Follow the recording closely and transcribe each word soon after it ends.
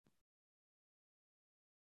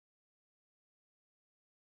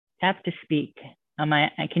Tap to speak.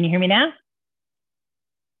 Can you hear me now?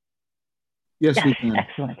 Yes, Yes, we can.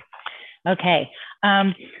 excellent. Okay.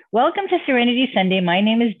 Welcome to Serenity Sunday. My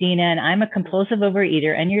name is Dina, and I'm a compulsive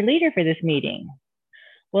overeater and your leader for this meeting.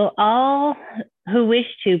 Will all who wish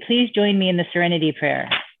to please join me in the Serenity Prayer?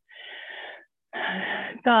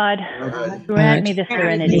 God, grant me the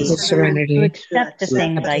serenity to accept the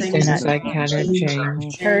things I cannot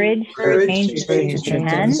change, courage to change the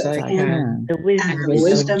things I can, the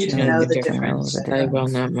wisdom to know the difference. Thy will,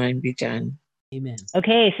 not mine, be done. Amen.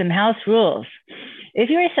 Okay, some house rules. If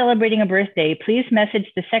you are celebrating a birthday, please message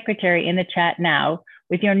the secretary in the chat now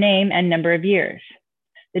with your name and number of years.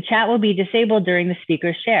 The chat will be disabled during the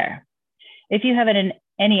speaker's share. If you have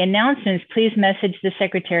any announcements, please message the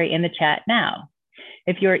secretary in the chat now.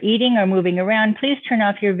 If you're eating or moving around, please turn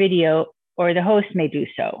off your video or the host may do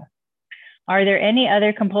so. Are there any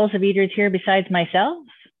other compulsive eaters here besides myself?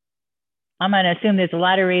 I'm going to assume there's a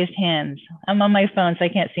lot of raised hands. I'm on my phone, so I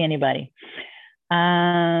can't see anybody.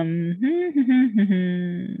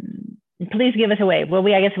 Please give us a wave. Well,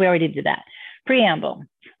 I guess we already did that. Preamble.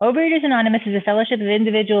 Overeaters Anonymous is a fellowship of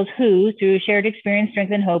individuals who, through shared experience,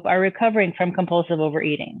 strength, and hope, are recovering from compulsive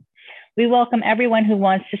overeating. We welcome everyone who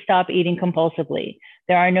wants to stop eating compulsively.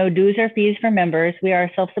 There are no dues or fees for members. We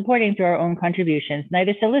are self-supporting through our own contributions,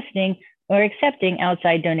 neither soliciting or accepting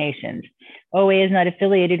outside donations. OA is not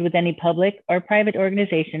affiliated with any public or private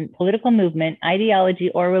organization, political movement, ideology,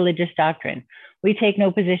 or religious doctrine. We take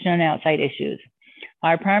no position on outside issues.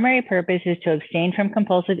 Our primary purpose is to abstain from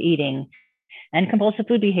compulsive eating and compulsive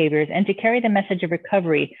food behaviors and to carry the message of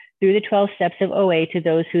recovery through the 12 steps of OA to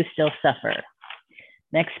those who still suffer.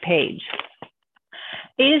 Next page.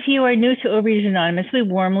 If you are new to Overeaters Anonymous, we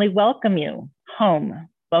warmly welcome you home.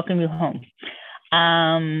 Welcome you home.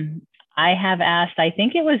 I have asked, I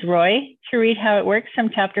think it was Roy, to read how it works from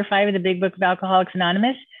chapter 5 of the Big Book of Alcoholics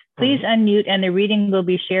Anonymous. Please unmute and the reading will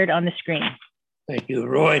be shared on the screen. Thank you,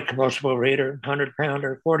 Roy, compulsive overeater,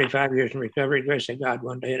 100-pounder, 45 years in recovery, grace of God,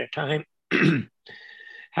 one day at a time.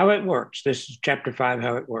 How it works. This is chapter 5,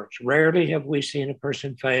 how it works. Rarely have we seen a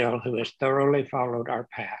person fail who has thoroughly followed our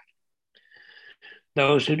path.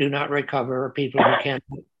 Those who do not recover are people who can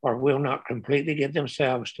or will not completely give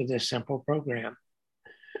themselves to this simple program.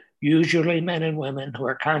 Usually men and women who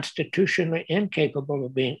are constitutionally incapable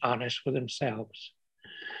of being honest with themselves.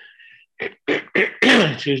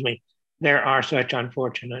 Excuse me. There are such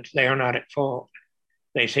unfortunates. They are not at fault.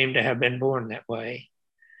 They seem to have been born that way.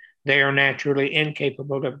 They are naturally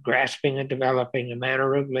incapable of grasping and developing a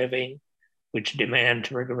manner of living which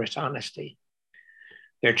demands rigorous honesty.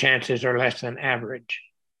 Their chances are less than average.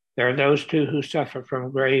 There are those too who suffer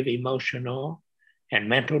from grave emotional and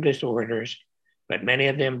mental disorders, but many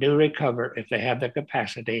of them do recover if they have the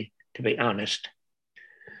capacity to be honest.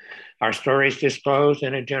 Our stories disclose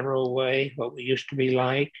in a general way what we used to be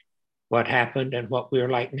like, what happened, and what we're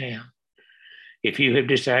like now. If you have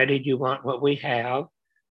decided you want what we have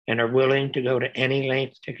and are willing to go to any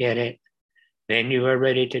length to get it, then you are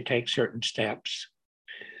ready to take certain steps.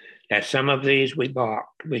 At some of these we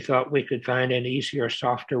balked. We thought we could find an easier,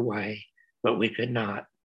 softer way, but we could not.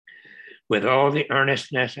 With all the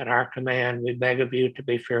earnestness at our command, we beg of you to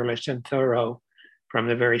be fearless and thorough from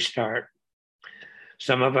the very start.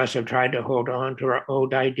 Some of us have tried to hold on to our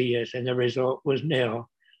old ideas, and the result was nil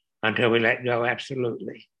until we let go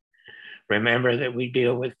absolutely. Remember that we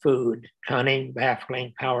deal with food, cunning,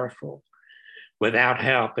 baffling, powerful. Without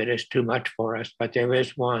help, it is too much for us, but there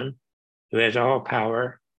is one who has all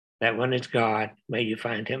power. That one is God. May you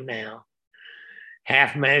find him now.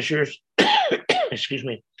 Half measures, excuse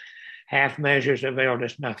me, half measures availed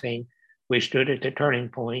us nothing. We stood at the turning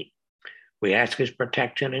point. We asked his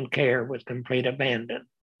protection and care with complete abandon.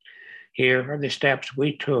 Here are the steps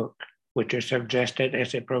we took, which are suggested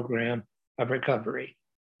as a program of recovery.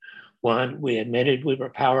 1, we admitted we were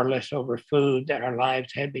powerless over food, that our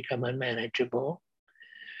lives had become unmanageable.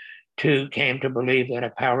 2, came to believe that a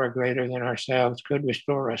power greater than ourselves could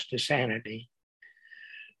restore us to sanity.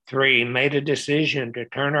 3, made a decision to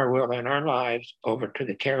turn our will and our lives over to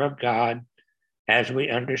the care of God as we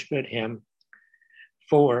understood him.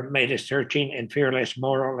 4, made a searching and fearless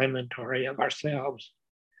moral inventory of ourselves.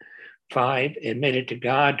 5, admitted to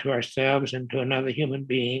God, to ourselves, and to another human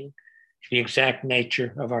being the exact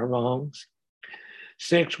nature of our wrongs.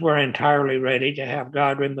 6, we're entirely ready to have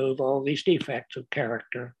God remove all these defects of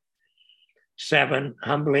character. 7,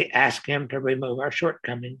 humbly ask him to remove our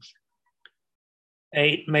shortcomings.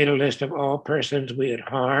 8, made a list of all persons we had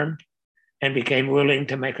harmed and became willing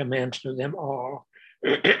to make amends to them all.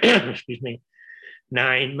 Excuse me.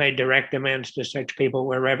 9, made direct amends to such people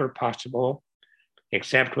wherever possible,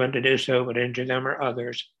 except when to do so would injure them or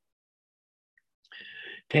others.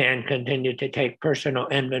 10, continued to take personal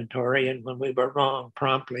inventory, and when we were wrong,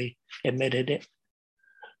 promptly admitted it.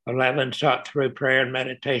 11, sought through prayer and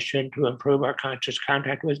meditation to improve our conscious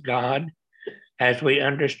contact with God as we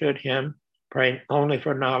understood Him, praying only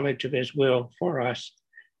for knowledge of His will for us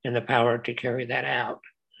and the power to carry that out.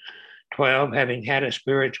 12, having had a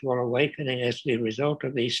spiritual awakening as the result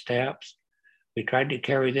of these steps, we tried to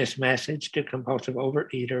carry this message to compulsive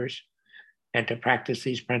overeaters and to practice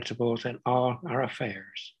these principles in all our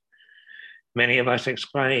affairs. Many of us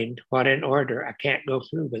exclaimed, "What in order? I can't go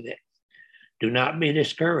through with it." Do not be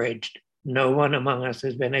discouraged. No one among us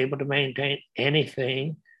has been able to maintain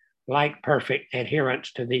anything like perfect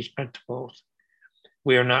adherence to these principles.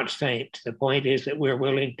 We are not saints. The point is that we're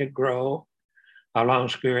willing to grow along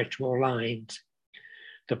spiritual lines.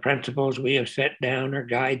 The principles we have set down are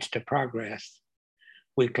guides to progress.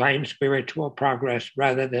 We claim spiritual progress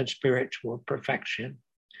rather than spiritual perfection.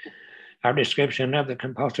 Our description of the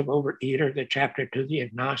compulsive overeater, the chapter to the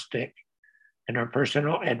agnostic, and our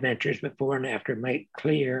personal adventures before and after make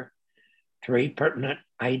clear 3 pertinent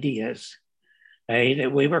ideas. A,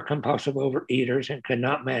 that we were compulsive overeaters and could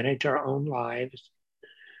not manage our own lives.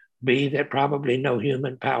 B, that probably no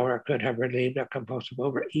human power could have relieved our compulsive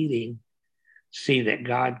overeating. C, that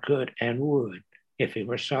God could and would if He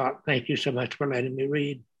were sought. Thank you so much for letting me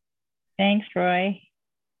read. Thanks, Roy.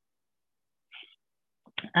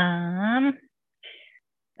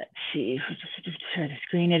 Let's see, just share the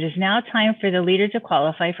screen. It is now time for the leader to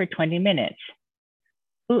qualify for 20 minutes.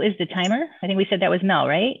 Who is the timer? I think we said that was Mel,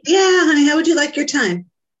 right? Yeah, honey, how would you like your time?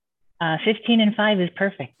 15 and 5 is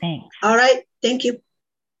perfect, thanks. All right, thank you.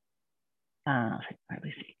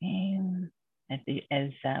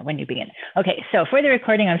 When you begin. Okay, so for the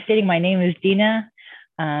recording, I'm stating my name is Dina,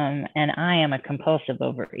 and I am a compulsive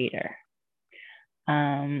overeater.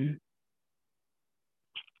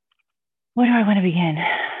 Where do I want to begin?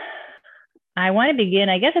 I want to begin,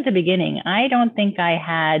 I guess at the beginning. I don't think I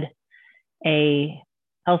had a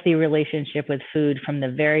healthy relationship with food from the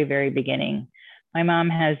very, very beginning. My mom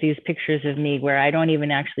has these pictures of me where I don't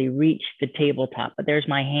even actually reach the tabletop, but there's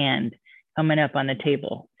my hand coming up on the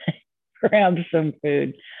table, grab some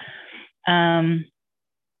food.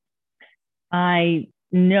 I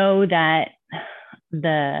know that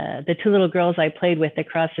the 2 little girls I played with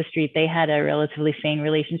across the street, they had a relatively sane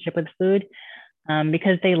relationship with food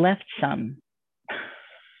because they left some.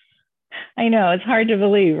 I know, it's hard to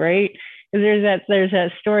believe, right? There's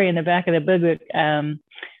that story in the back of the book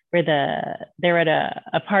where they're at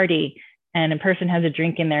a party and a person has a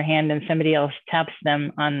drink in their hand and somebody else taps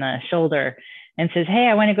them on the shoulder and says, "Hey,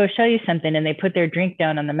 I want to go show you something." And they put their drink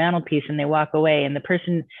down on the mantelpiece and they walk away. And the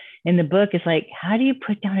person in the book is like, "How do you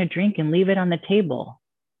put down a drink and leave it on the table?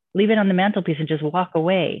 Leave it on the mantelpiece and just walk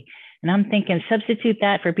away?" And I'm thinking, substitute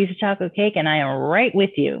that for a piece of chocolate cake and I am right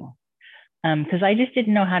with you. Because I just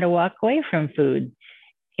didn't know how to walk away from food.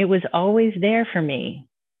 It was always there for me.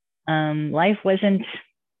 Life wasn't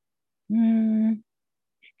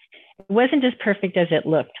as perfect as it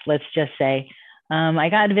looked, let's just say. I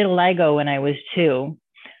got vitiligo when I was 2.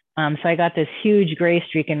 So I got this huge gray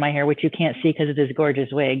streak in my hair, which you can't see because of this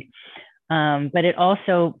gorgeous wig. But it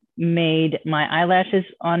also made my eyelashes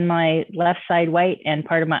on my left side white and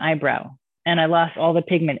part of my eyebrow. And I lost all the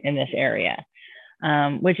pigment in this area,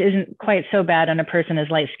 which isn't quite so bad on a person as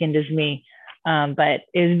light-skinned as me, but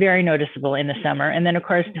is very noticeable in the summer. And then, of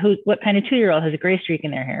course, what kind of 2-year-old has a gray streak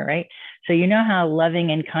in their hair, right? So you know how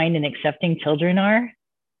loving and kind and accepting children are.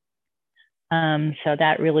 So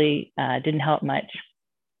that really didn't help much.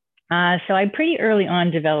 So I pretty early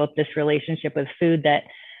on developed this relationship with food that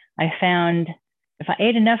I found if I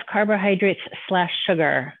ate enough carbohydrates /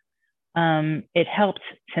 sugar, it helped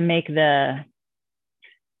to make the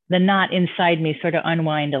knot inside me sort of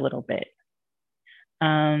unwind a little bit.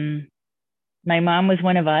 My mom was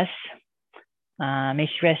one of us. May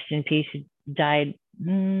she rest in peace. She died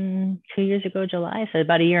 2 years ago, July, so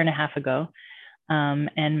about 1.5 years ago.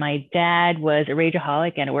 And my dad was a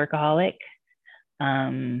rageaholic and a workaholic.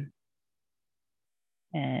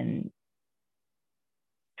 And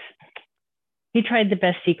he tried the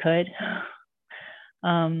best he could.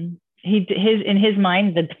 In his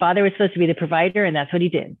mind, the father was supposed to be the provider, and that's what he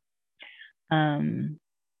did. And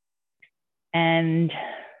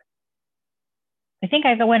I think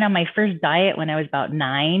I went on my first diet when I was about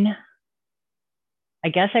 9. I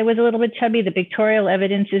guess I was a little bit chubby. The pictorial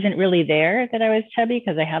evidence isn't really there that I was chubby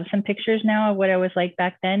because I have some pictures now of what I was like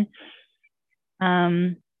back then.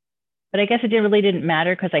 But I guess it really didn't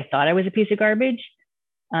matter because I thought I was a piece of garbage.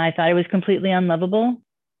 I thought I was completely unlovable.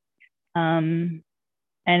 And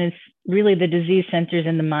it's really the disease centers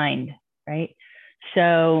in the mind, right?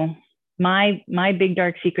 So my big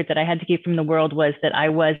dark secret that I had to keep from the world was that I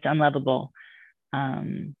was unlovable.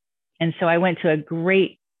 And so I went to a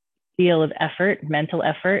great deal of effort, mental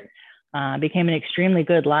effort, became an extremely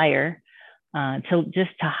good liar to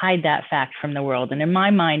hide that fact from the world. And in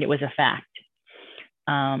my mind, it was a fact.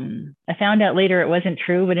 I found out later it wasn't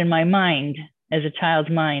true, but in my mind, as a child's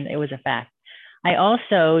mind, it was a fact. I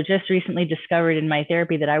also just recently discovered in my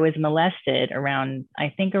therapy that I was molested around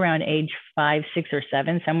age 5, 6, or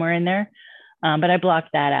 7, somewhere in there. But I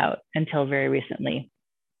blocked that out until very recently.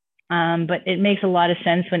 But it makes a lot of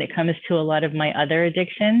sense when it comes to a lot of my other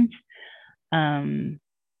addictions,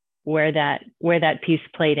 where that piece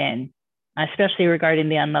played in, especially regarding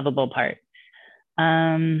the unlovable part.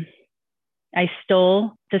 I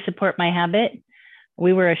stole to support my habit.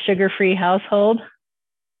 We were a sugar-free household.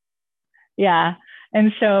 Yeah.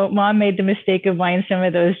 And so mom made the mistake of buying some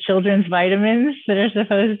of those children's vitamins that are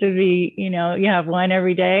supposed to be, you have one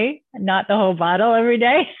every day, not the whole bottle every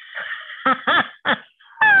day.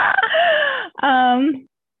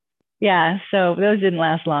 Yeah, so those didn't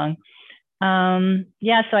last long.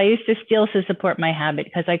 So I used to steal to support my habit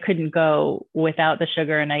because I couldn't go without the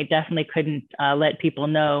sugar, and I definitely couldn't let people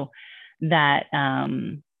know that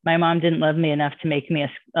my mom didn't love me enough to make me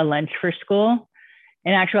a lunch for school.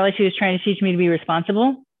 In actuality, she was trying to teach me to be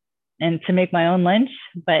responsible and to make my own lunch.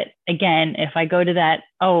 But again, if I go to that,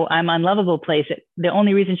 I'm unlovable place, the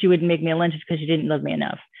only reason she wouldn't make me a lunch is because she didn't love me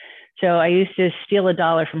enough. So I used to steal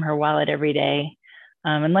 $1 from her wallet every day.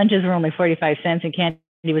 And lunches were only 45 cents and candy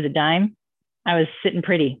was a dime. I was sitting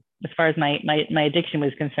pretty as far as my addiction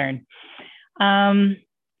was concerned.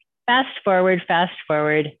 Fast forward.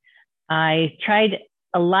 I tried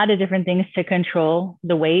a lot of different things to control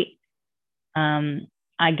the weight.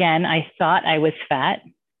 Again, I thought I was fat.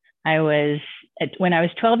 When I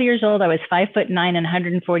was 12 years old, I was 5'9" and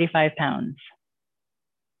 145 pounds.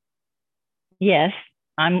 Yes,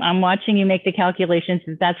 I'm watching you make the calculations.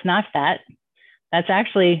 That's not fat. That's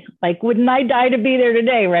actually wouldn't I die to be there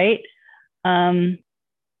today, right?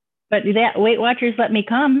 But that Weight Watchers let me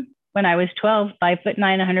come when I was 12, 5'9",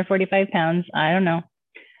 145 pounds. I don't know.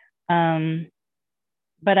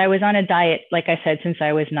 But I was on a diet, like I said, since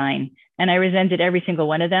I was 9, and I resented every single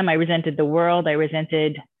one of them. I resented the world. I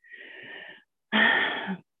resented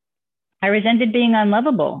being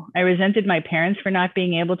unlovable. I resented my parents for not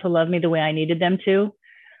being able to love me the way I needed them to.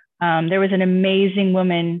 There was an amazing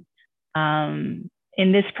woman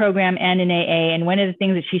in this program and in AA. And one of the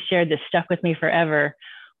things that she shared that stuck with me forever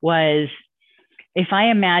was, if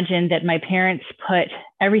I imagined that my parents put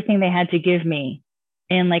everything they had to give me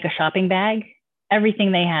in a shopping bag,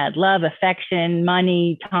 everything they had, love, affection,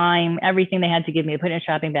 money, time, everything they had to give me, they put in a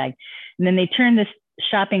shopping bag. And then they turned this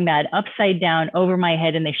shopping bag upside down over my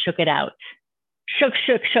head and they shook it out.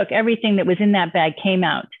 Shook. Everything that was in that bag came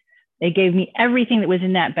out. They gave me everything that was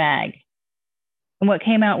in that bag. And what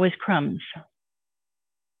came out was crumbs,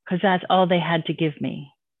 because that's all they had to give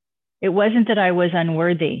me. It wasn't that I was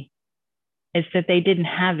unworthy. It's that they didn't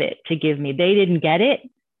have it to give me. They didn't get it,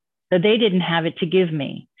 so they didn't have it to give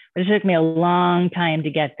me. But it took me a long time to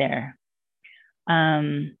get there.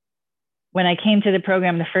 When I came to the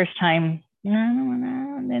program the first time,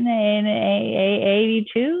 in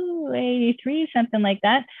 82, 83, something like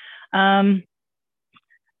that,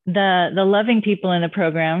 the loving people in the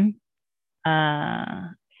program,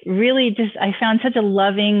 really I found such a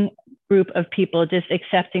loving group of people just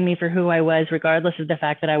accepting me for who I was, regardless of the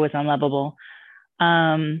fact that I was unlovable.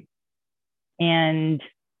 And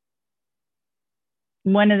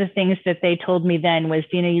one of the things that they told me then was,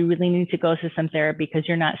 Dina, you really need to go to some therapy because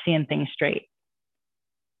you're not seeing things straight.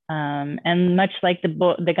 And much like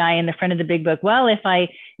the guy in the front of the big book, well, if I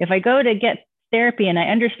go to get therapy and I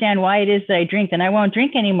understand why it is that I drink, then I won't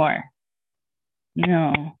drink anymore.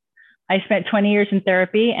 No, I spent 20 years in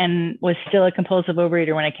therapy and was still a compulsive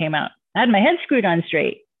overeater when I came out. I had my head screwed on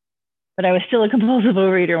straight, but I was still a compulsive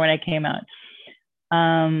overeater when I came out.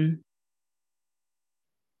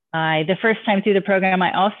 The first time through the program,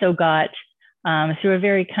 I also got, through a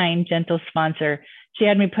very kind, gentle sponsor, she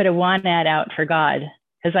had me put a want ad out for God,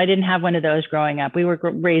 because I didn't have one of those growing up. We were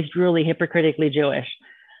raised really hypocritically Jewish.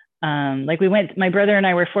 My brother and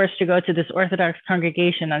I were forced to go to this Orthodox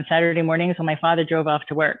congregation on Saturday mornings when my father drove off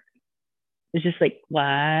to work. It was just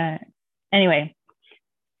what? Anyway,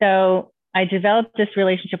 so I developed this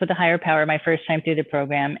relationship with the higher power my first time through the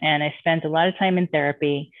program, and I spent a lot of time in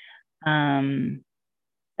therapy.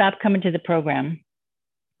 Stopped coming to the program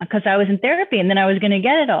because I was in therapy, and then I was going to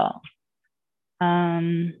get it all.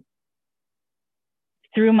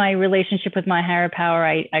 Through my relationship with my higher power,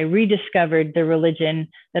 I rediscovered the religion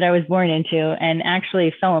that I was born into and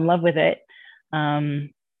actually fell in love with it.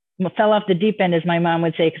 fell off the deep end, as my mom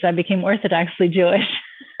would say, because I became Orthodoxly Jewish.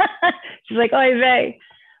 She's like, oy vey.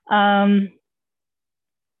 And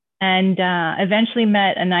eventually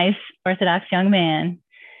met a nice Orthodox young man.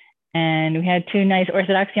 And we had two nice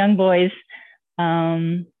Orthodox young boys.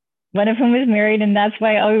 One of whom was married, and that's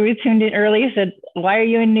why we tuned in early. He said, why are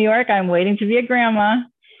you in New York? I'm waiting to be a grandma.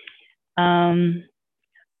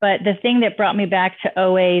 But the thing that brought me back to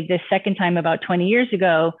OA the second time about 20 years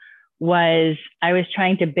ago was I was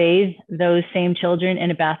trying to bathe those same children in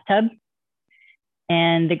a bathtub.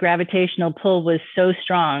 And the gravitational pull was so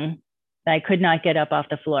strong that I could not get up off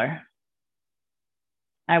the floor.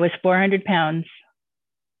 I was 400 pounds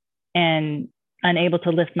and unable to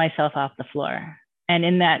lift myself off the floor. And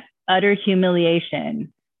in that utter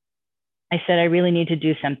humiliation, I said, I really need to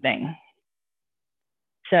do something.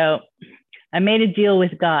 So I made a deal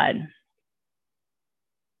with God.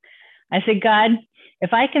 I said, God,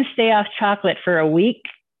 if I can stay off chocolate for a week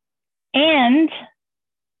and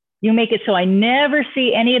you make it so I never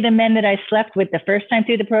see any of the men that I slept with the first time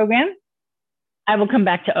through the program, I will come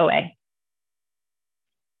back to OA.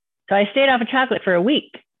 So I stayed off of chocolate for a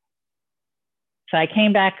week. So I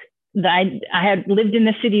came back. I had lived in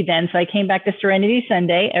the city then, so I came back to Serenity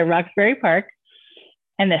Sunday at Roxbury Park.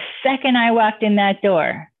 And the second I walked in that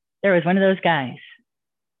door, there was one of those guys.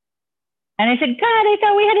 And I said, God, I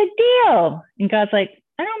thought we had a deal. And God's like,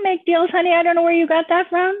 I don't make deals, honey. I don't know where you got that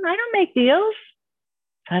from. I don't make deals.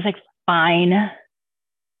 So I was like, fine.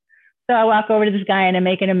 So I walk over to this guy and I'm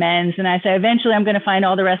making amends. And I say, eventually I'm going to find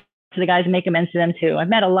all the rest of the guys and make amends to them too. I've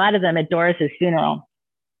met a lot of them at Doris's funeral.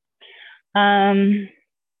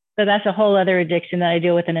 So that's a whole other addiction that I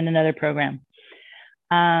deal with in another program.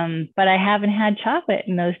 But I haven't had chocolate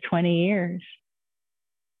in those 20 years.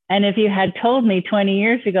 And if you had told me 20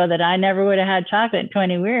 years ago that I never would have had chocolate in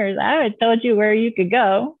 20 years, I would have told you where you could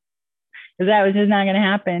go, because that was just not going to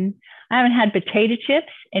happen. I haven't had potato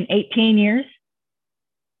chips in 18 years,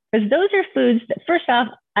 because those are foods that, first off,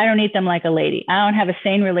 I don't eat them like a lady. I don't have a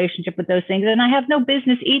sane relationship with those things, and I have no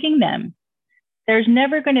business eating them. There's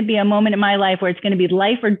never going to be a moment in my life where it's going to be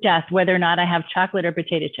life or death, whether or not I have chocolate or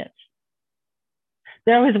potato chips.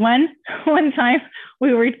 There was one time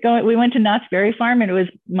we went to Knott's Berry Farm, and it was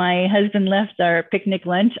my husband left our picnic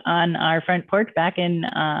lunch on our front porch back in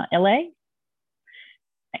LA.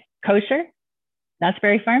 Kosher, Knott's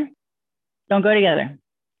Berry Farm, don't go together.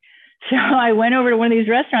 So I went over to one of these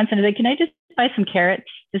restaurants and I said, can I just buy some carrots,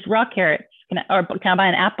 just raw carrots? Can I buy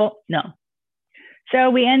an apple? No. So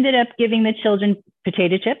we ended up giving the children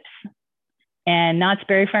potato chips and Knott's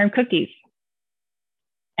Berry Farm cookies.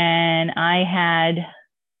 And I had,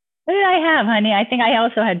 what did I have, honey? I think I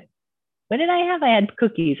also had, what did I have? I had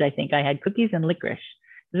cookies. I think I had cookies and licorice.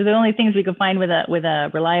 Those are the only things we could find with a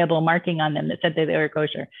reliable marking on them that said that they were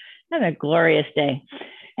kosher. That was a glorious day.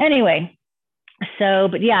 Anyway,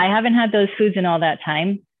 but yeah, I haven't had those foods in all that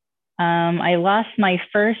time. I lost my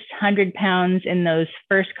first 100 pounds in those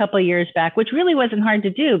first couple of years back, which really wasn't hard to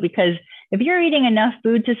do, because if you're eating enough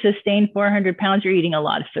food to sustain 400 pounds, you're eating a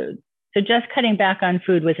lot of food. So just cutting back on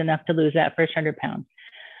food was enough to lose that first 100 pounds.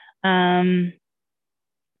 I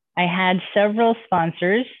had several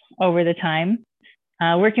sponsors over the time.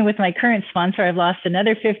 Working with my current sponsor, I've lost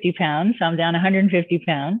another 50 pounds. So I'm down 150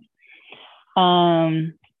 pounds.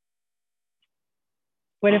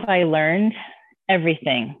 What have I learned?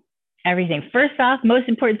 Everything. First off, most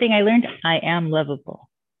important thing I learned, I am lovable.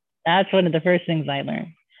 That's one of the first things I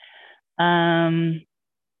learned.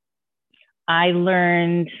 I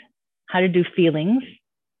learned how to do feelings,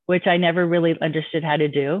 which I never really understood how to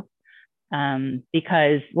do.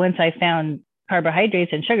 Because once I found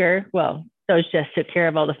carbohydrates and sugar, well, those just took care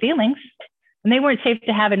of all the feelings. And they weren't safe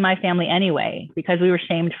to have in my family anyway, because we were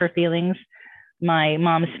shamed for feelings. My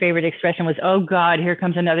mom's favorite expression was, oh God, here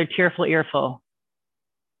comes another tearful earful.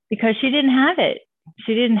 Because she didn't have it.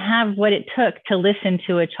 She didn't have what it took to listen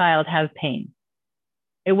to a child have pain.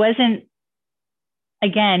 It wasn't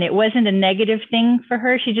a negative thing for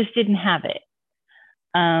her. She just didn't have it.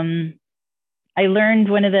 I learned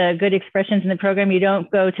one of the good expressions in the program, you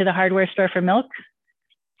don't go to the hardware store for milk.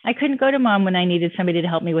 I couldn't go to mom when I needed somebody to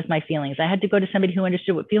help me with my feelings. I had to go to somebody who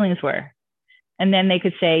understood what feelings were. And then they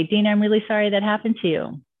could say, Dina, I'm really sorry that happened to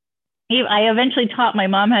you. I eventually taught my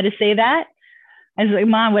mom how to say that. I was like,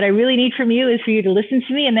 Mom, what I really need from you is for you to listen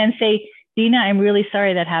to me and then say, Dina, I'm really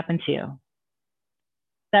sorry that happened to you.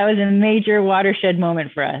 That was a major watershed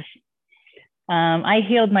moment for us. I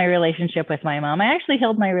healed my relationship with my mom. I actually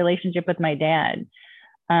healed my relationship with my dad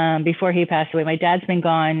before he passed away. My dad's been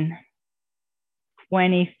gone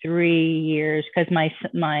 23 years because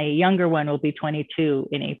my younger one will be 22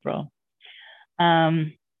 in April.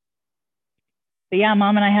 but yeah,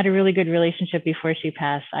 mom and I had a really good relationship before she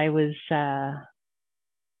passed. I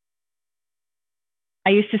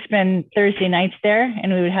used to spend Thursday nights there,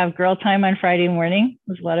 and we would have girl time on Friday morning.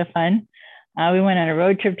 It was a lot of fun. We went on a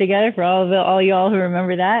road trip together for all y'all who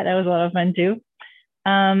remember that. That was a lot of fun too.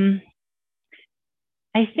 I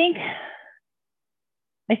think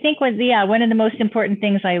one of the most important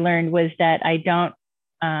things I learned was that I don't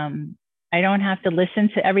have to listen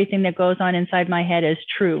to everything that goes on inside my head as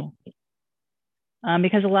true,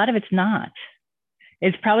 because a lot of it's not.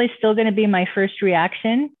 It's probably still going to be my first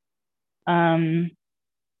reaction, to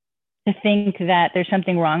think that there's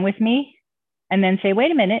something wrong with me, and then say, wait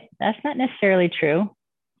a minute, that's not necessarily true.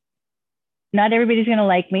 Not everybody's going to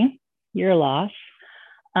like me. You're a loss.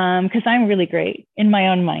 Because I'm really great in my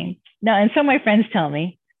own mind. No, and so my friends tell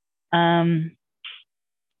me.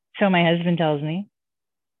 So my husband tells me.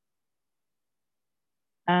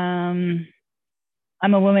 I'm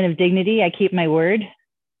a woman of dignity. I keep my word.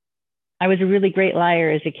 I was a really great liar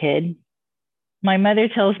as a kid. My mother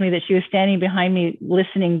tells me that she was standing behind me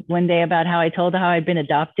listening one day about how I told her how I'd been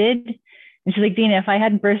adopted. And she's like, Dina, if I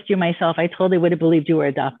hadn't birthed you myself, I totally would have believed you were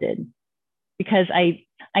adopted, because I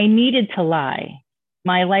needed to lie.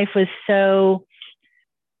 My life was so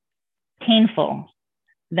painful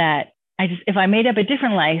that if I made up a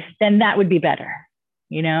different life, then that would be better.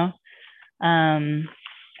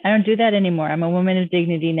 I don't do that anymore. I'm a woman of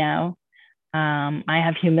dignity now. I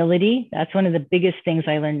have humility. That's one of the biggest things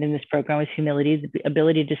I learned in this program, was humility, the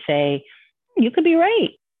ability to say, you could be right.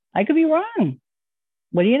 I could be wrong.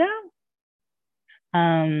 What do you know?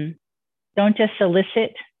 Don't just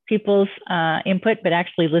solicit people's input, but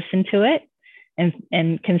actually listen to it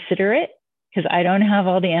and consider it, because I don't have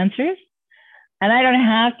all the answers, and I don't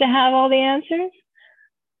have to have all the answers.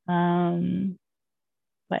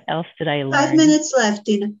 What else did I learn? 5 minutes left,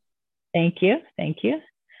 Dina. Thank you.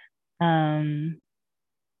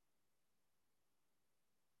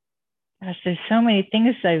 Gosh, there's so many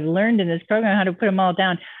things I've learned in this program, how to put them all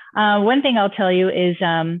down. One thing I'll tell you is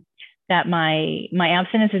that my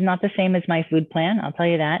abstinence is not the same as my food plan. I'll tell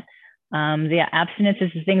you that. The abstinence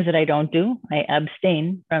is the things that I don't do. I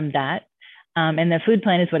abstain from that. And the food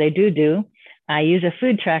plan is what I do. I use a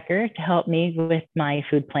food tracker to help me with my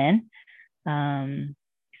food plan.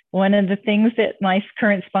 One of the things that my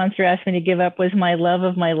current sponsor asked me to give up was my love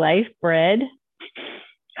of my life, bread.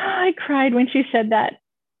 I cried when she said that,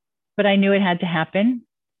 but I knew it had to happen.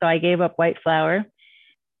 So I gave up white flour.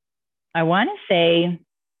 I want to say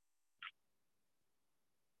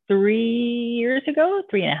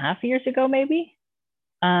 3.5 years ago, maybe.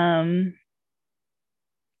 I'm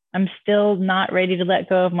still not ready to let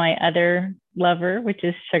go of my other lover, which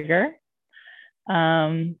is sugar.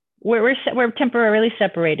 We're temporarily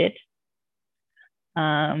separated.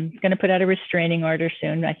 Going to put out a restraining order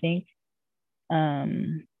soon, I think.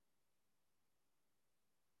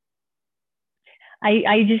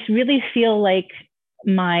 I just really feel like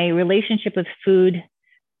my relationship with food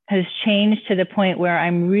has changed to the point where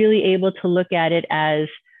I'm really able to look at it as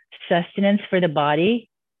sustenance for the body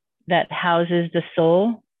that houses the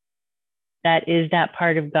soul. That is that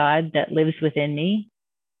part of God that lives within me.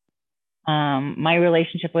 My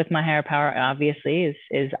relationship with my higher power, obviously,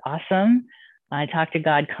 is awesome. I talk to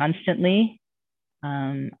God constantly.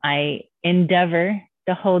 I endeavor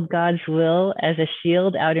to hold God's will as a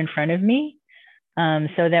shield out in front of me,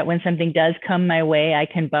 so that when something does come my way, I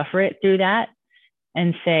can buffer it through that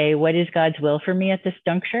and say, what is God's will for me at this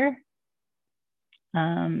juncture?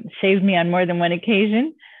 Saved me on more than one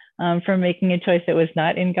occasion from making a choice that was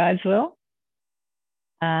not in God's will.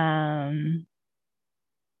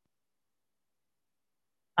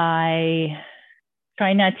 I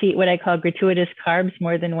try not to eat what I call gratuitous carbs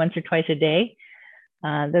more than once or twice a day.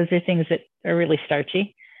 Those are things that are really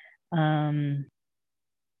starchy. I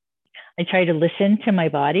try to listen to my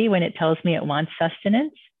body when it tells me it wants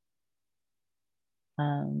sustenance.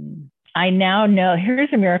 I now know,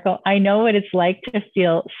 here's a miracle. I know what it's like to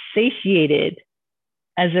feel satiated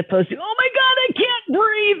as opposed to, oh my God, I can't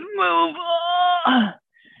breathe, move. Oh,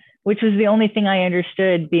 which was the only thing I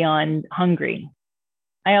understood beyond hungry.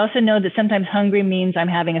 I also know that sometimes hungry means I'm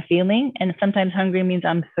having a feeling, and sometimes hungry means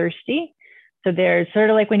I'm thirsty. So they're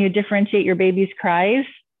sort of like when you differentiate your baby's cries,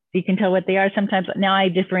 you can tell what they are. Sometimes now I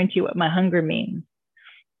differentiate what my hunger means.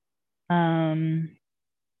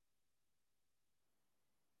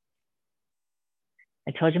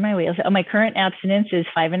 I told you my weight. Oh, my current abstinence is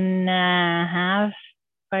 5.5,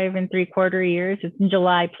 5.75 years. It's in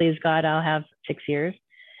July. Please God, I'll have 6 years.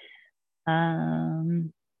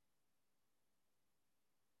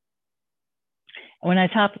 When I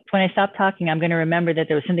stop talking, I'm going to remember that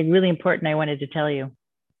there was something really important I wanted to tell you.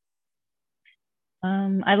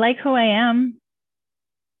 I like who I am,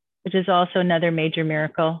 which is also another major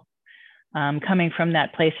miracle. Coming from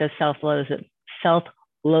that place of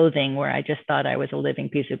self-loathing, where I just thought I was a living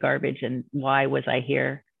piece of garbage, and why was I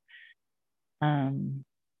here? I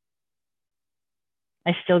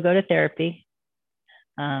still go to therapy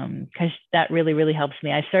because that really, really helps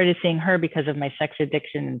me. I started seeing her because of my sex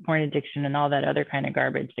addiction and porn addiction and all that other kind of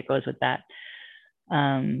garbage that goes with that.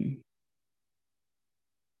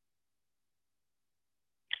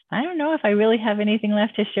 I don't know if I really have anything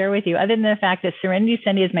left to share with you, other than the fact that Serenity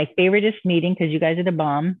Sunday is my favoriteest meeting because you guys are the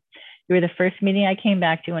bomb. You were the first meeting I came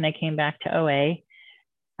back to when I came back to OA.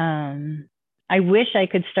 I wish I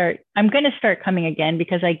could start. I'm going to start coming again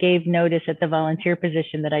because I gave notice at the volunteer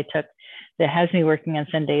position that I took that has me working on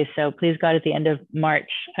Sundays. So please God, at the end of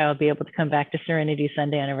March, I'll be able to come back to Serenity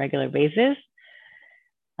Sunday on a regular basis.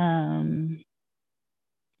 I don't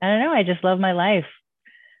know. I just love my life.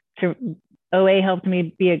 OA helped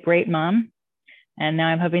me be a great mom, and now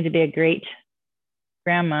I'm hoping to be a great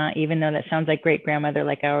grandma, even though that sounds like great grandmother,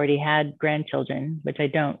 like I already had grandchildren, which I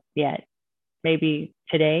don't yet. Maybe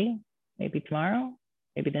today, maybe tomorrow,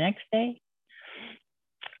 maybe the next day.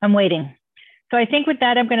 I'm waiting. So I think with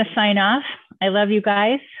that, I'm going to sign off. I love you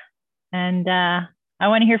guys, and I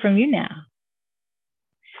want to hear from you now.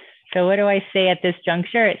 So what do I say at this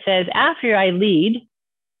juncture? It says, after I lead,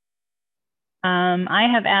 I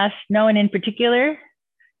have asked no one in particular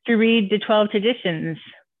to read the 12 traditions.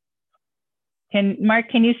 Mark,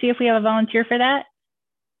 can you see if we have a volunteer for that?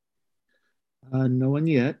 No one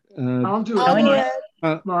yet. I'll do it.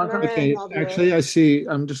 Mark. Okay, actually, I see.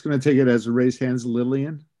 I'm just going to take it as a raised hands,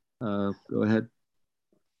 Lillian. Go ahead.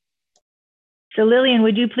 So Lillian,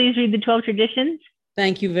 would you please read the 12 traditions?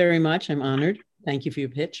 Thank you very much. I'm honored. Thank you for your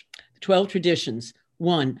pitch. 12 traditions.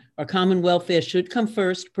 1, our common welfare should come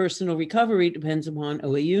first. Personal recovery depends upon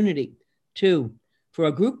OA unity. 2, for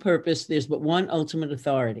our group purpose, there's but one ultimate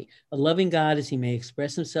authority, a loving God as he may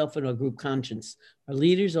express himself in our group conscience. Our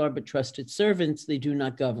leaders are but trusted servants, they do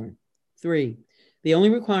not govern. 3, the only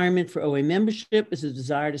requirement for OA membership is a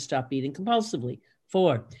desire to stop eating compulsively.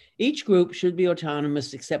 4, each group should be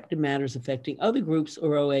autonomous except in matters affecting other groups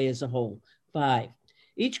or OA as a whole. 5,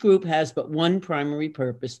 each group has but one primary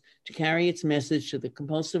purpose, to carry its message to the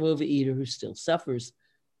compulsive overeater who still suffers.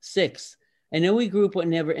 6, an OA group will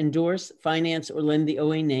never endorse, finance, or lend the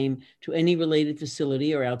OA name to any related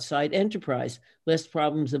facility or outside enterprise, lest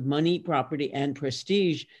problems of money, property, and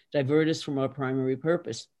prestige divert us from our primary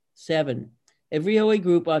purpose. 7, every OA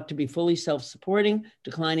group ought to be fully self-supporting,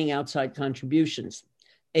 declining outside contributions.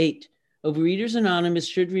 8, Overeaters Anonymous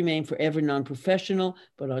should remain forever non-professional,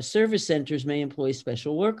 but our service centers may employ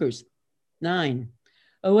special workers. 9,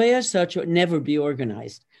 OA as such ought never be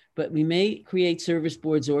organized, but we may create service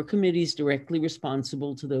boards or committees directly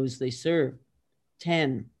responsible to those they serve.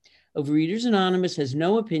 10, Overeaters Anonymous has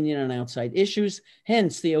no opinion on outside issues,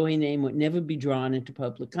 hence the OA name would never be drawn into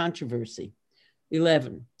public controversy.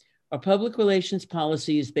 11, our public relations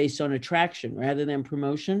policy is based on attraction rather than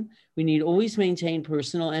promotion. We need always maintain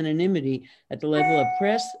personal anonymity at the level of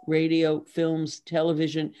press, radio, films,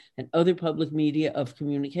 television, and other public media of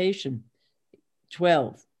communication.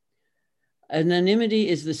 12, anonymity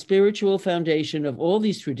is the spiritual foundation of all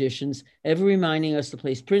these traditions, ever reminding us to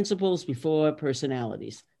place principles before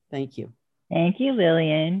personalities. Thank you. Thank you,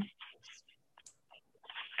 Lillian.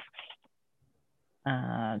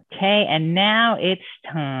 Okay, and now it's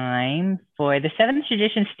time for the 7th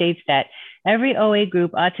tradition states that every OA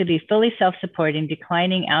group ought to be fully self-supporting,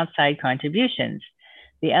 declining outside contributions.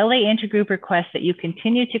 The LA Intergroup requests that you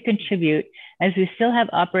continue to contribute as we still have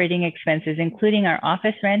operating expenses, including our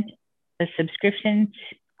office rent, the subscription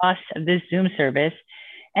costs of this Zoom service.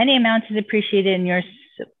 Any amount is appreciated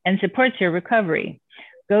and supports your recovery.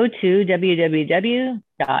 Go to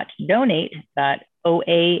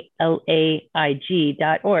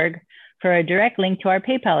www.donate.oalaig.org for a direct link to our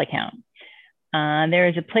PayPal account. There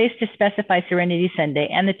is a place to specify Serenity Sunday,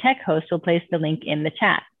 and the tech host will place the link in the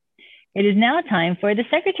chat. It is now time for the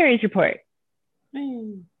Secretary's report.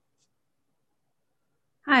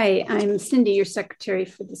 Hi, I'm Cindy, your secretary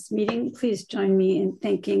for this meeting. Please join me in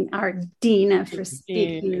thanking our Dina for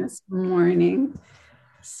speaking this morning.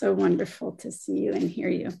 So wonderful to see you and hear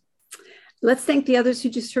you. Let's thank the others who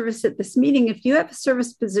do service at this meeting. If you have a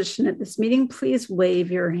service position at this meeting, please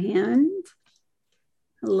wave your hand.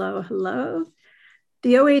 Hello, hello.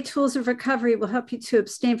 The OA Tools of Recovery will help you to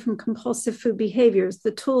abstain from compulsive food behaviors.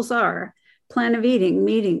 The tools are plan of eating,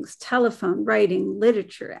 meetings, telephone, writing,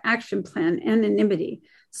 literature, action plan, anonymity,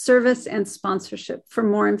 service, and sponsorship. For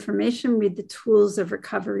more information, read the Tools of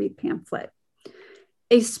Recovery pamphlet.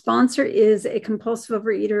 A sponsor is a compulsive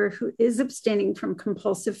overeater who is abstaining from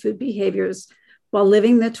compulsive food behaviors while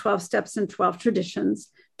living the 12 steps and 12 traditions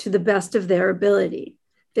to the best of their ability.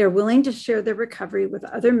 They're willing to share their recovery with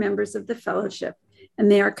other members of the fellowship,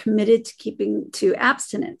 and they are committed to keeping to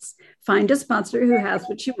abstinence. Find a sponsor who has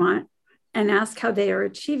what you want and ask how they are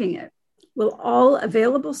achieving it. Will all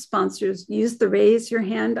available sponsors use the raise your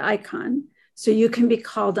hand icon so you can be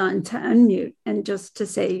called on to unmute and just to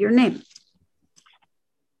say your name?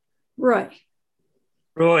 Roy.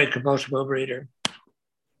 Roy, compulsive overeater.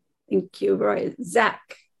 Thank you, Roy.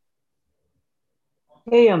 Zach.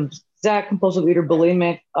 Hey, I'm Zach, compulsive eater,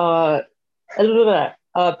 bulimic,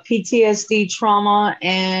 PTSD, trauma,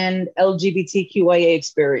 and LGBTQIA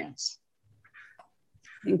experience.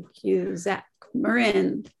 Thank you, Zach.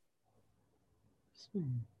 Marin.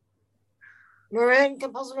 Marin,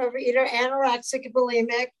 compulsive overeater, anorexic, and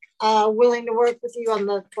bulimic, willing to work with you on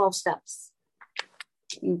the 12 steps.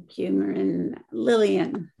 Thank you, Marin.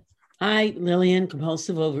 Lillian. Hi, Lillian,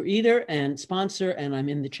 compulsive overeater and sponsor, and I'm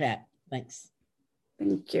in the chat. Thanks.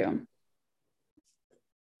 Thank you.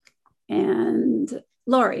 And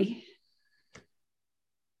Lori.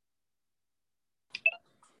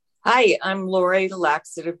 Hi, I'm Lori,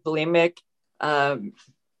 laxative bulimic,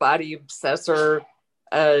 body obsessor,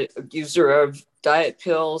 user of diet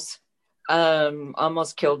pills.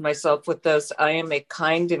 Almost killed myself with those. I am a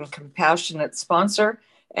kind and compassionate sponsor,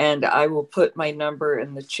 and I will put my number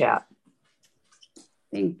in the chat.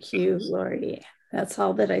 Thank you, Lori. That's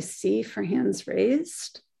all that I see for hands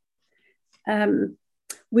raised.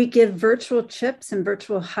 We give virtual chips and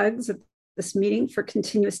virtual hugs at this meeting for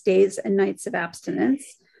continuous days and nights of abstinence,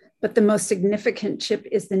 but the most significant chip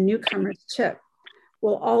is the newcomer's chip.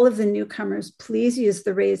 Will all of the newcomers please use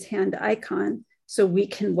the raise hand icon so we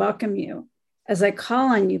can welcome you? As I call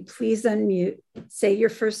on you, please unmute, say your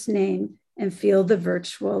first name, and feel the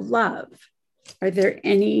virtual love. Are there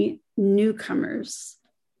any newcomers?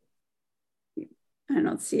 I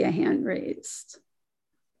don't see a hand raised.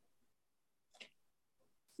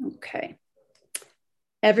 Okay.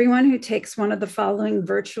 Everyone who takes one of the following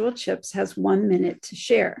virtual chips has 1 minute to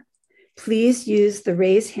share. Please use the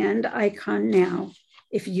raise hand icon now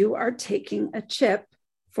if you are taking a chip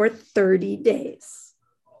for 30 days.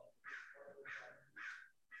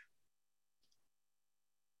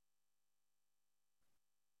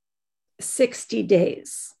 $60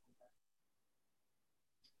 days.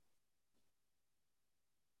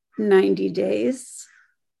 90 days.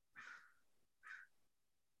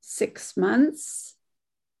 6 months.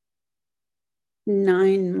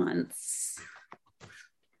 9 months.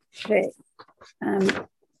 Okay.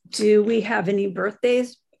 Do we have any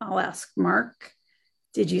birthdays? I'll ask Mark.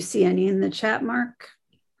 Did you see any in the chat, Mark?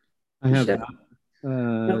 I have not.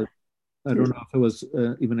 Nope. I don't know if it was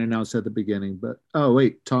even announced at the beginning, but oh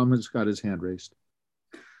wait, Tom has got his hand raised.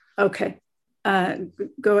 Okay.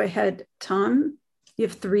 Go ahead, Tom. You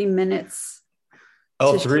have 3 minutes.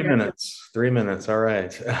 Oh, 3 minutes. 3 minutes. All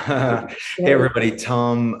right. Hey, everybody.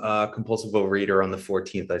 Tom, compulsive overeater. On the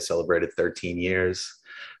 14th, I celebrated 13 years.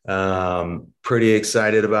 Pretty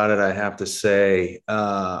excited about it, I have to say.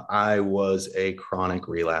 I was a chronic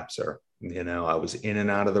relapser. You know, I was in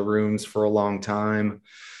and out of the rooms for a long time.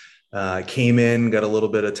 Came in, got a little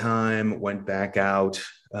bit of time, went back out,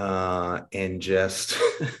 and just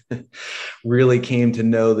really came to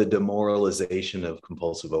know the demoralization of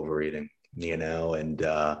compulsive overeating. You know, and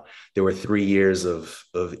there were 3 years of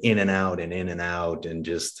in and out and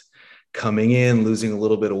just coming in, losing a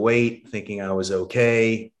little bit of weight, thinking I was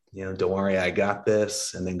okay. You know, don't worry, I got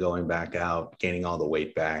this. And then going back out, gaining all the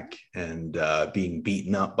weight back and being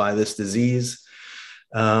beaten up by this disease.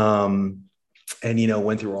 And, you know,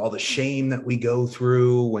 went through all the shame that we go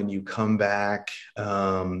through when you come back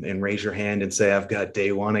and raise your hand and say, I've got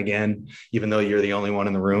day one again, even though you're the only one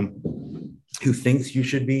in the room who thinks you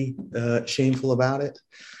should be shameful about it.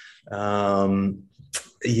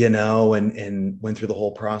 You know, and went through the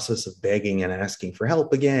whole process of begging and asking for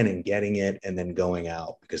help again and getting it and then going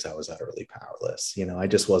out because I was utterly powerless. You know, I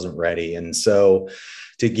just wasn't ready. And so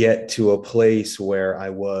to get to a place where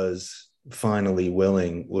I was finally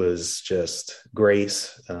willing was just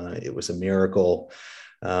grace. It was a miracle.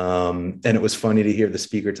 And it was funny to hear the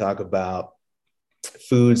speaker talk about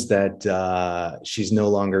foods that she's no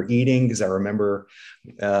longer eating, because I remember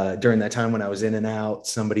during that time when I was in and out,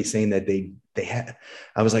 somebody saying that they had,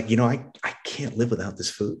 I was like, you know, I can't live without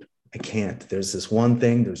this food. I can't. There's this one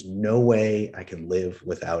thing, there's no way I can live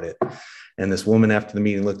without it. And this woman after the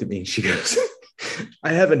meeting looked at me and she goes,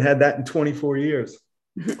 I haven't had that in 24 years.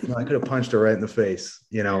 You know, I could have punched her right in the face,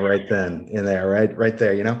 you know, right then and there, right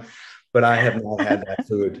there, you know. but I have not had that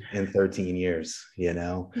food in 13 years,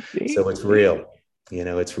 so it's real.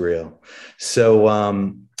 It's real. So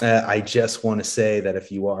I just want to say that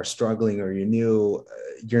if you are struggling or you're new,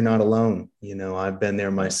 you're not alone. I've been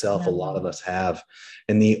there myself. A lot of us have.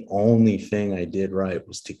 And the only thing I did right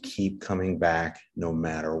was to keep coming back no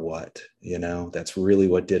matter what. That's really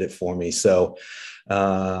what did it for me. So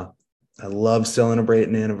I love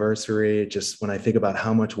celebrating an anniversary. Just when I think about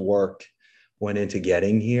how much work went into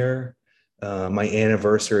getting here, my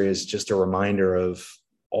anniversary is just a reminder of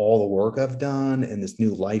all the work I've done and this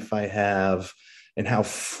new life I have and how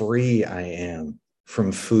free I am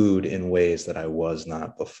from food in ways that I was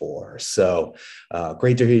not before. So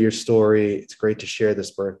great to hear your story. It's great to share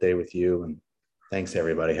this birthday with you. And thanks,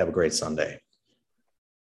 everybody. Have a great Sunday.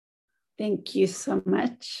 Thank you so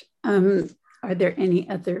much. Are there any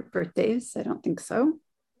other birthdays? I don't think so.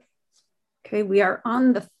 Okay, we are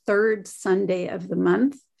on the third Sunday of the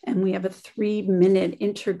month, and we have a 3-minute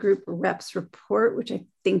intergroup reps report, which I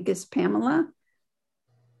think is Pamela.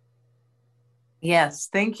 Yes,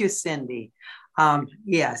 thank you, Cindy.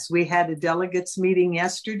 Yes, we had a delegates meeting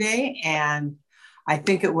yesterday, and I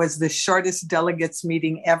think it was the shortest delegates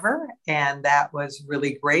meeting ever, and that was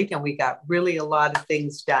really great, and we got really a lot of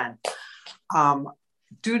things done.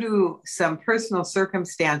 Due to some personal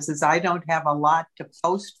circumstances, I don't have a lot to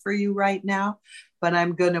post for you right now, but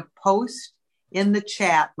I'm going to post in the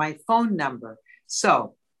chat my phone number.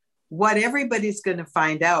 So what everybody's going to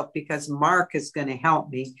find out, because Mark is going to help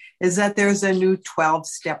me, is that there's a new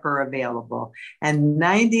 12-stepper available. And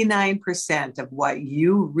 99% of what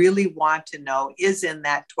you really want to know is in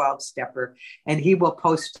that 12-stepper, and he will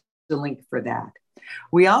post the link for that.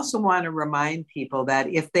 We also want to remind people that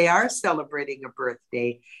if they are celebrating a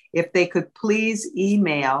birthday, if they could please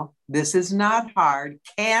email, this is not hard,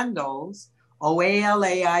 candles,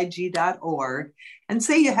 OALAIG.org, and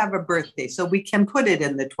say you have a birthday so we can put it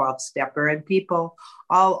in the 12-stepper, and people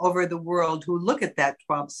all over the world who look at that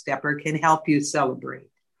 12-stepper can help you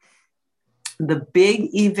celebrate. The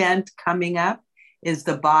big event coming up is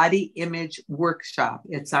the Body Image Workshop.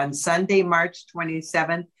 It's on Sunday, March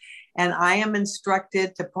 27th, and I am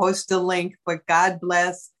instructed to post a link, but God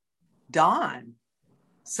bless Dawn.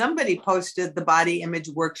 Somebody posted the Body Image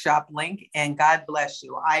Workshop link, and God bless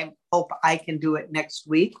you. I hope I can do it next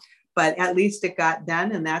week, but at least it got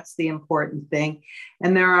done, and that's the important thing.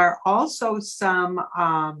 And there are also some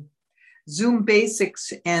Zoom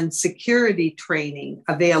basics and security training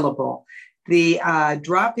available. The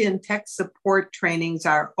drop-in tech support trainings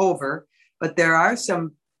are over, but there are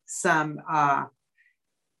some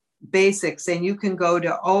basics, and you can go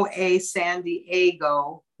to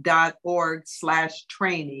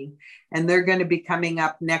oasandiego.org/training, and they're going to be coming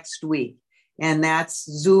up next week, and that's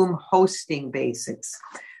Zoom hosting basics.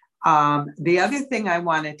 The other thing I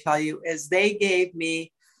want to tell you is they gave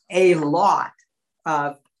me a lot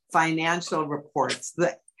of financial reports,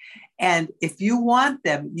 and if you want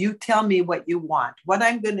them, you tell me what you want. What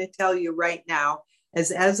I'm going to tell you right now is,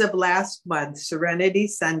 as of last month, Serenity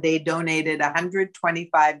Sunday donated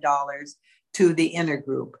 $125 to the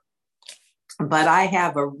intergroup. But I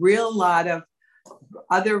have a real lot of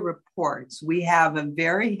other reports. We have a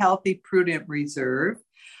very healthy, prudent reserve.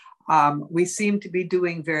 We seem to be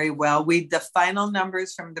doing very well. The final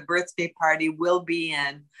numbers from the birthday party will be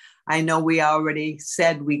in. I know we already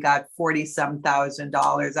said we got $40-some thousand.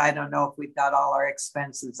 I don't know if we've got all our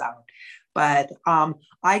expenses out. But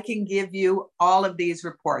I can give you all of these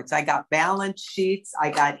reports. I got balance sheets. I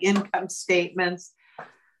got income statements.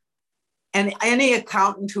 And any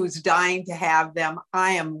accountant who's dying to have them,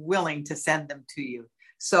 I am willing to send them to you.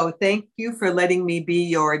 So thank you for letting me be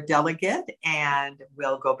your delegate. And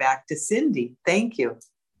we'll go back to Cindy. Thank you.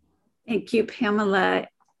 Thank you, Pamela.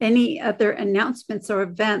 Any other announcements or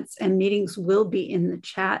events and meetings will be in the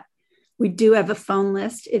chat. We do have a phone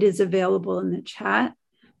list. It is available in the chat.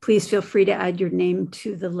 Please feel free to add your name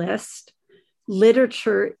to the list.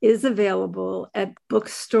 Literature is available at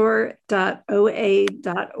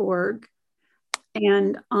bookstore.oa.org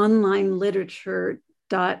and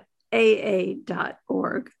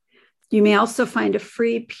onlineliterature.aa.org. You may also find a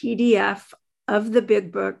free PDF of the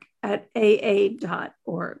Big Book at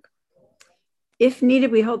aa.org. If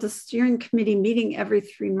needed, we hold a steering committee meeting every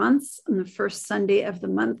 3 months on the first Sunday of the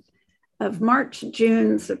month of March,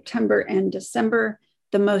 June, September, and December.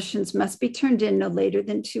 The motions must be turned in no later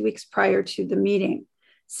than 2 weeks prior to the meeting.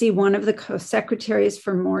 See one of the co-secretaries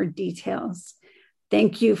for more details.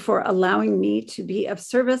 Thank you for allowing me to be of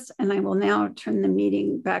service, and I will now turn the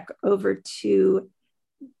meeting back over to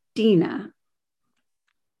Dina.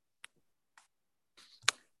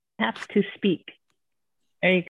 Have to speak. There you go.